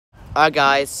Alright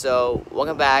guys, so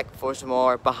welcome back for some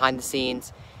more behind the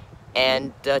scenes,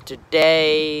 and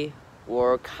today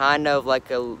we're kind of like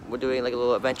we're doing like a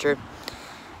little adventure,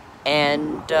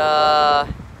 and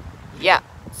yeah,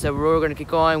 so we're gonna keep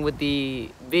going with the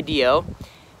video,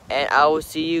 and I will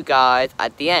see you guys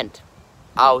at the end.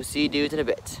 I will see you dudes in a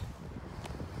bit.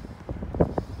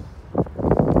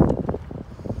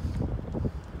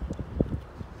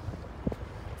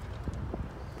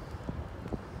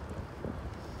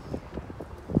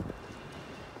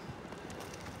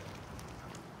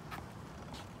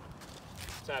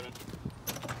 Seven.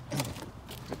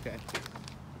 Okay.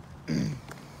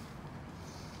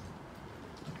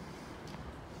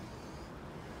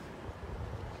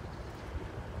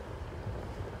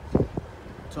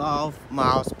 12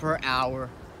 miles per hour.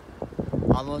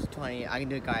 Almost 20. I can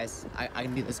do it, guys. I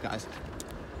can do this, guys.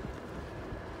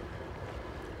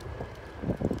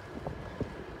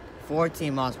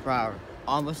 14 miles per hour.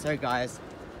 Almost there, guys.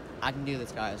 I can do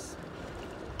this, guys.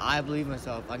 I believe in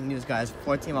myself. I can do this, guys.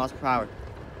 14 miles per hour.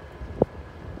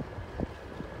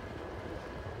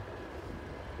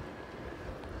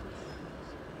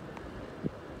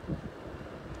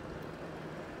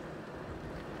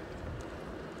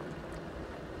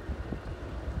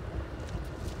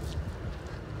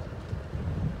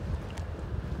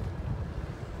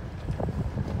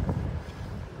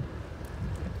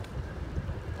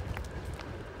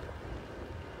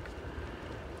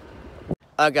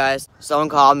 Guys, someone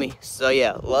called me. So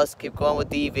yeah, let's keep going with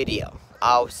the video.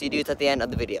 I'll see you dudes at the end of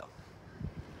the video.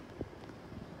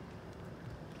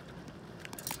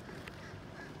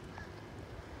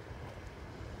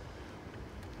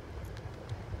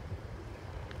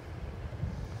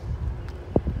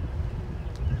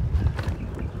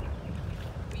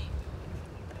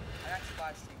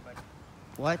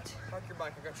 What? Park your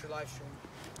bike. I got your live stream.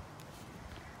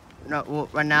 No, well,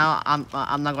 right now I'm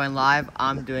not going live.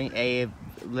 I'm doing a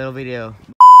little video.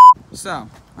 So,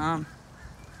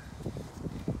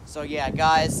 So yeah,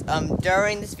 guys.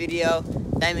 During this video,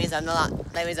 that means I'm not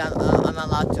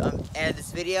allowed to edit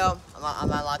this video. I'm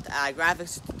not allowed to add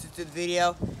graphics to the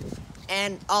video,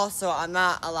 and also I'm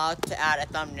not allowed to add a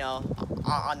thumbnail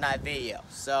on that video.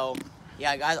 So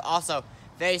yeah, guys. Also,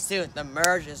 very soon the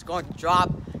merge is going to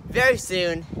drop very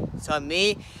soon. So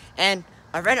me and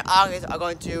my friend August are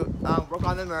going to work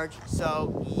on the merge.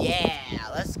 So yeah,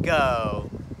 let's go.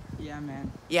 yeah,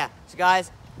 man. Yeah, so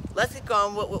guys, let's get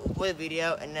going with the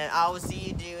video, and then I will see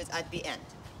you dudes at the end.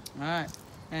 All right,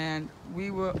 and we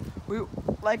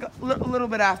like a little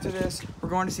bit after this, we're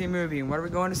going to see a movie. And what are we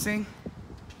going to see?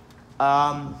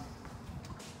 I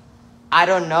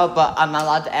don't know, but I'm not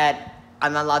allowed to add.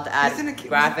 I'm not allowed to add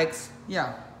graphics.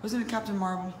 Yeah, wasn't it Captain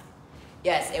Marvel?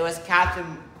 Yes, it was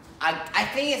Captain. I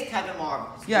think it's Captain Marvel.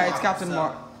 Yeah, it's Captain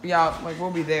Marvel. Yeah, like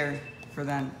we'll be there for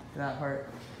that part.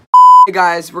 Hey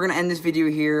guys, we're gonna end this video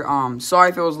here. Sorry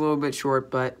if it was a little bit short,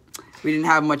 but we didn't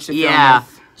have much to film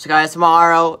with. So guys,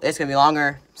 tomorrow it's gonna be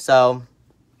longer. So,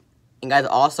 and guys,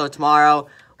 also tomorrow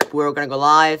we're gonna go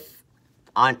live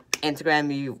on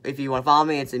Instagram. If you want to follow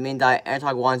me, it's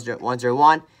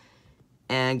main.airtalk101,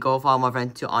 and go follow my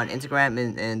friend too on Instagram.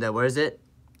 And where is it?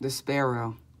 The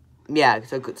Sparrow. Yeah,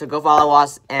 so go follow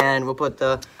us, and we'll put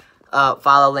the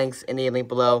follow links in the link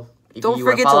below. Don't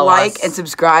forget to like and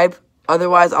subscribe.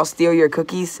 Otherwise, I'll steal your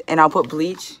cookies, and I'll put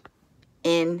bleach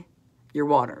in your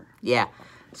water. Yeah,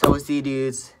 so we'll see you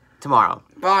dudes tomorrow.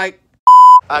 Bye.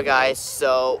 Alright guys,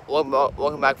 so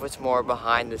welcome back for some more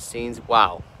behind the scenes.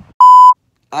 Wow.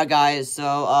 Alright guys,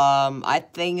 so I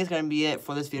think it's gonna be it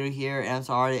for this video here, and I'm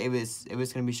sorry it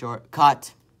was gonna be short.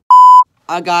 Cut.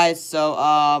 Alright guys, so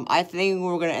I think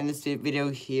we're gonna end this video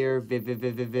here.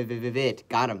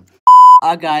 Got him.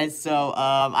 Alright guys, so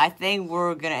I think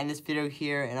we're gonna end this video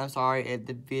here, and I'm sorry if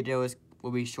the video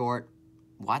will be short.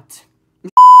 What?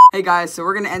 Hey guys, so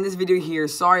we're gonna end this video here.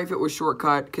 Sorry if it was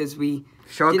shortcut, because we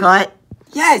Shortcut?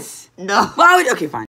 Yes. No. Why would? Okay, fine.